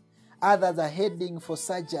 Others are heading for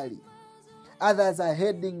surgery. Others are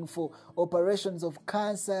heading for operations of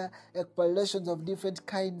cancer, operations of different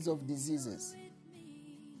kinds of diseases.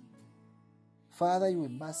 Father, you are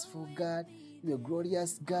merciful God. You are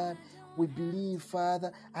glorious God. We believe,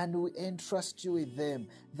 Father, and we entrust you with them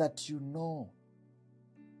that you know.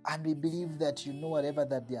 And we believe that you know whatever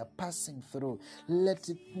that they are passing through. Let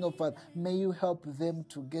it know, Father. May you help them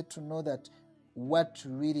to get to know that what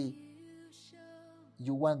really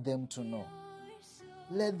you want them to know.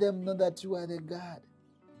 Let them know that you are the God,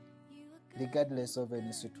 regardless of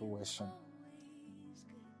any situation.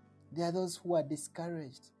 There are those who are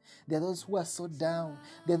discouraged. There are those who are so down.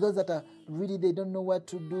 There are those that are really, they don't know what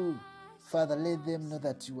to do. Father, let them know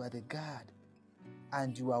that you are the God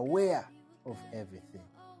and you are aware of everything.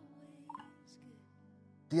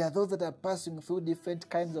 There are those that are passing through different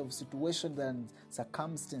kinds of situations and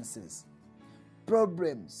circumstances,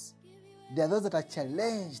 problems. There are those that are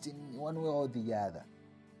challenged in one way or the other,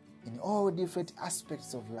 in all different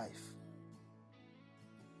aspects of life.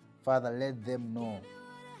 Father, let them know.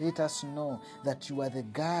 Let us know that you are the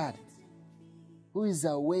God who is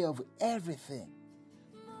aware of everything.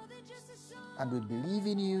 And we believe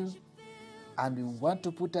in you, and we want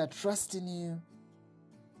to put our trust in you,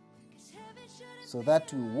 so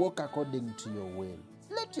that we walk according to your will.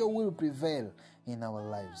 Let your will prevail in our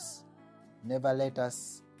lives. Never let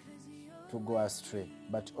us to go astray,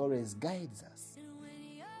 but always guides us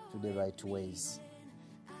to the right ways.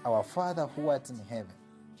 Our Father who art in heaven,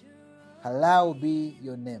 hallowed be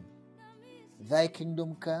your name. Thy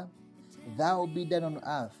kingdom come, thy will be done on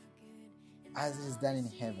earth as it is done in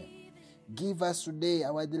heaven. Give us today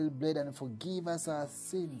our daily bread, and forgive us our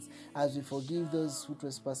sins as we forgive those who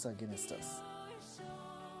trespass against us.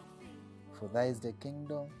 For thy is the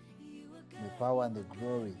kingdom, the power, and the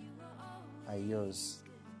glory are yours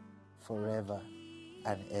forever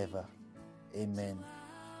and ever. Amen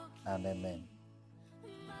and amen.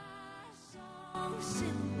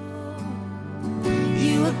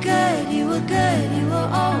 You are good, you are good, you are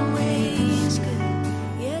always good.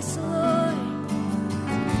 Yes, Lord.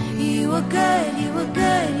 You are good, you are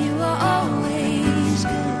good, you are always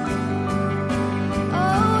good.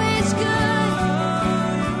 Always good,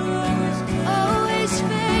 always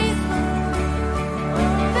faithful,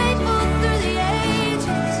 faithful through the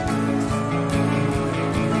ages.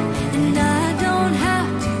 And I don't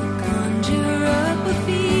have to conjure up a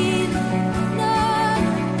feeling, no,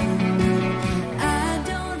 I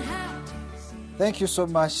don't have to. Thank you so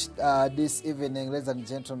much this evening, ladies and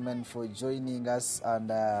gentlemen, for joining us.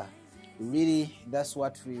 And really, that's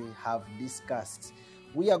what we have discussed.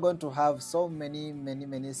 We are going to have so many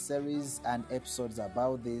series and episodes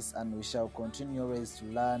about this, and we shall continue always to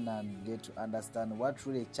learn and get to understand what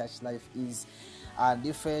really church life is. And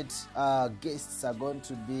different guests are going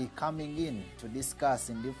to be coming in to discuss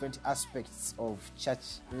in different aspects of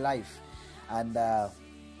church life. And that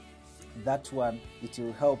one, it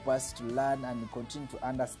will help us to learn and continue to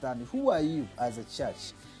understand who are you as a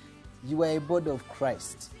church. You are a body of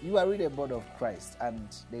Christ. You are really a body of Christ, and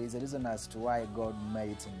there is a reason as to why God made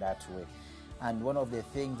it in that way. And one of the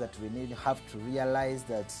things that we have to realize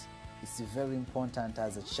that it's very important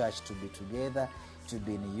as a church to be together, to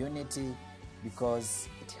be in unity, because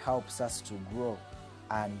it helps us to grow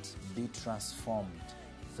and be transformed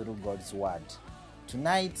through God's word.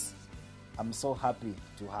 Tonight, I'm so happy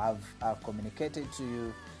to have communicated to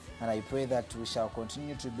you, and I pray that we shall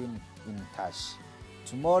continue to be in touch.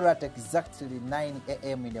 Tomorrow at exactly 9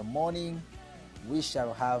 a.m. in the morning, we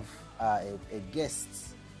shall have a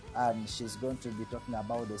guest, and she's going to be talking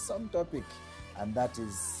about the same topic, and that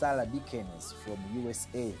is Sarah Dickens from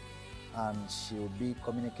USA, and she'll be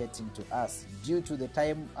communicating to us. Due to the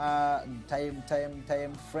time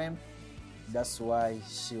frame, that's why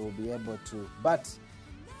she will be able to. But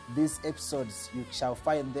these episodes, you shall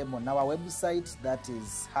find them on our website, that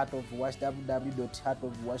is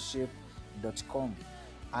www.heartofworship.com.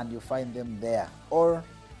 and you find them there. Or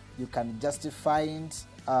you can just find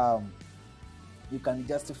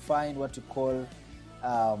what you call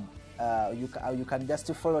you can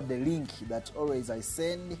just follow the link that always I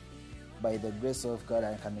send. By the grace of God,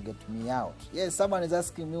 and can get me out. Yes, someone is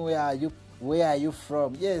asking me, where are you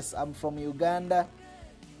from? Yes, I'm from Uganda.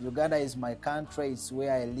 Uganda is my country. It's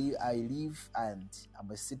where I live, and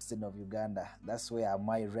I'm a citizen of Uganda. That's where am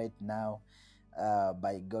I right now,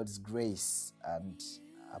 by God's grace, and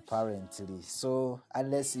apparently. So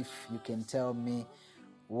unless if you can tell me,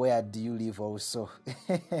 where do you live also?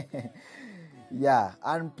 Yeah,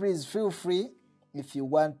 and please feel free. If you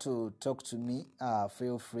want to talk to me,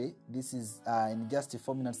 feel free. This is in just the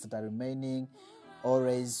 4 minutes that are remaining.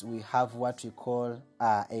 Always we have what we call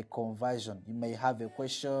a conversion. You may have a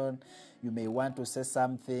question. You may want to say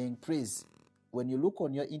something. Please, when you look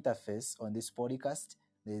on your interface on this podcast,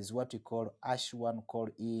 there is what we call #1 call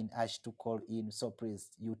in, #2 call in. So please,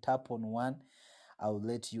 you tap on one. I'll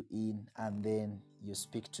let you in, and then you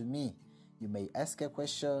speak to me. You may ask a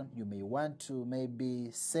question. You may want to maybe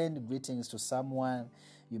send greetings to someone.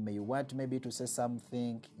 You may want maybe to say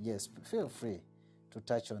something. Yes, feel free to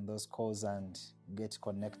touch on those calls and get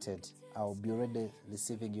connected. I'll be already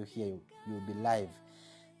receiving you here. You'll be live.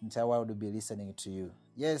 Entire world will be listening to you.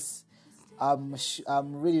 Yes, I'm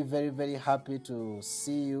really very, very happy to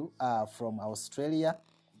see you from Australia.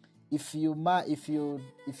 If you'd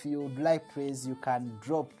like, please, you can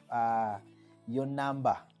drop your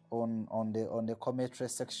number on the commentary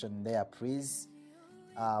section there, please.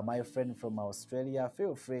 My friend from Australia,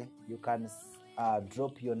 feel free. You can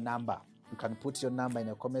drop your number. You can put your number in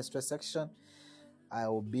the commentary section. I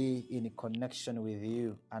will be in connection with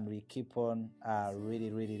you, and we keep on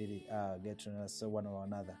really get to know one or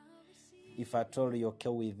another. If at all you're okay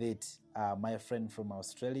with it, my friend from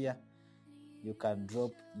Australia, you can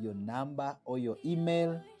drop your number or your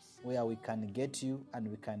email where we can get you and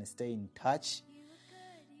we can stay in touch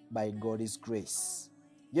by God's grace.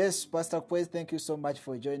 Yes, Pastor Quest, thank you so much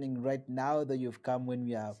for joining right now. Though you've come when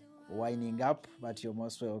we are winding up, but you're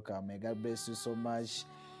most welcome. May God bless you so much.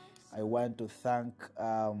 I want to thank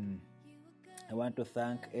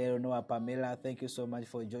Eleanor Pamela. Thank you so much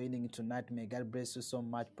for joining tonight. May God bless you so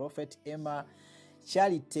much. Prophet Emma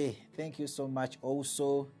Charity, thank you so much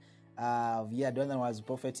also. The other one was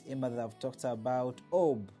Prophet Emma that I've talked about.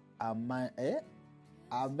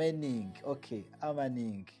 Amening. Okay,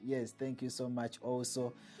 Amening. Yes, thank you so much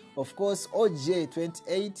also. Of course,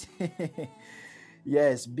 OJ28.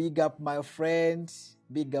 Yes, big up my friend.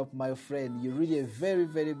 Big up my friend. You're really a very,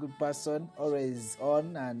 very good person. Always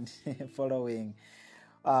on and following.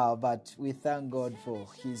 But we thank God for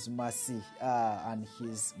His mercy and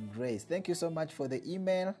His grace. Thank you so much for the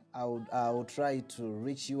email. I will try to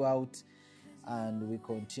reach you out, and we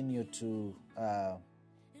continue to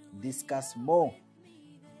discuss more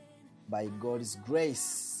by God's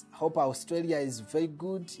grace. Hope Australia is very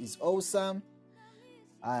good, is awesome.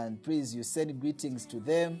 And please, you send greetings to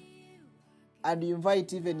them. And you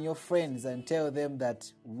invite even your friends and tell them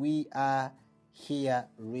that we are here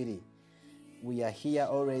really. We are here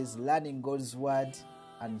always learning God's word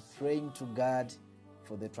and praying to God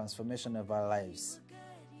for the transformation of our lives.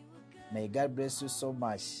 May God bless you so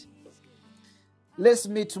much. Let's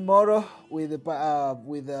meet tomorrow with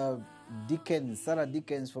Dickens, Sarah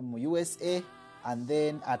Dickens from USA. And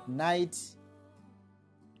then at night,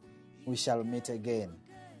 we shall meet again.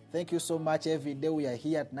 Thank you so much. Every day we are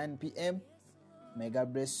here at 9 p.m. May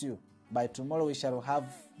God bless you. By tomorrow we shall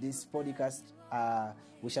have this podcast.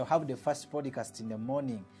 We shall have the first podcast in the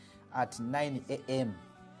morning at 9 a.m.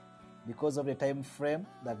 because of the time frame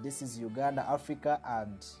that this is Uganda, Africa,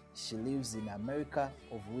 and she lives in America,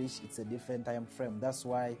 of which it's a different time frame. That's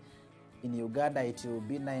why in Uganda it will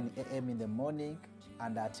be 9 a.m. in the morning,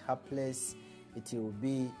 and at her place it will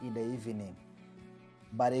be in the evening.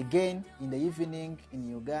 But again, in the evening in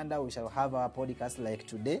Uganda, we shall have our podcast like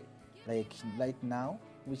today, like right now,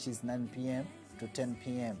 which is 9 p.m. to 10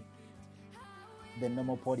 p.m. The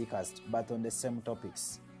normal podcast, but on the same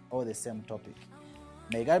topics, or the same topic.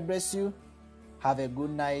 May God bless you. Have a good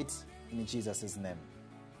night in Jesus' name.